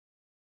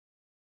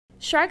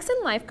Sharks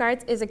and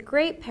Lifeguards is a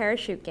great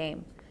parachute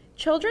game.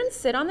 Children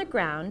sit on the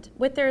ground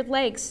with their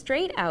legs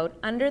straight out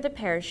under the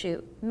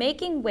parachute,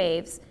 making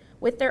waves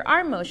with their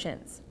arm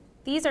motions.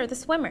 These are the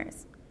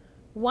swimmers.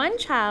 One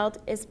child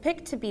is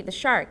picked to be the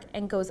shark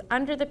and goes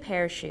under the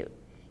parachute.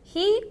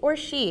 He or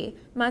she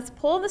must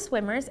pull the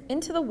swimmers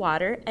into the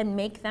water and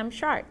make them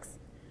sharks.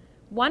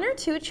 One or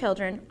two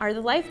children are the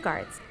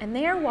lifeguards, and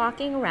they are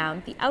walking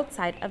around the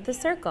outside of the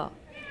circle.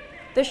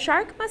 The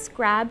shark must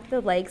grab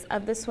the legs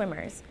of the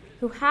swimmers,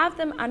 who have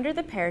them under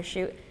the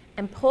parachute,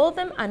 and pull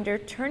them under,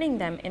 turning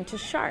them into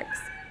sharks.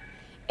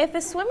 If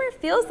a swimmer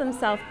feels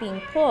themselves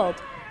being pulled,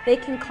 they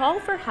can call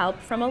for help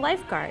from a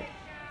lifeguard.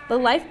 The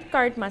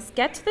lifeguard must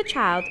get to the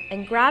child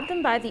and grab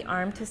them by the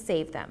arm to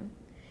save them.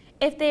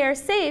 If they are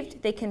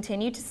saved, they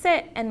continue to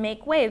sit and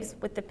make waves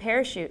with the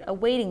parachute,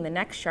 awaiting the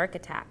next shark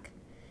attack.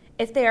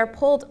 If they are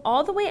pulled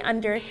all the way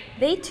under,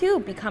 they too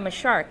become a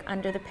shark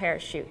under the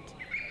parachute.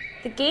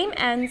 The game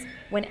ends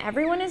when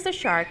everyone is a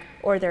shark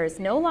or there is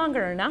no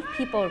longer enough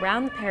people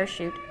around the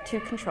parachute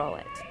to control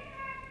it.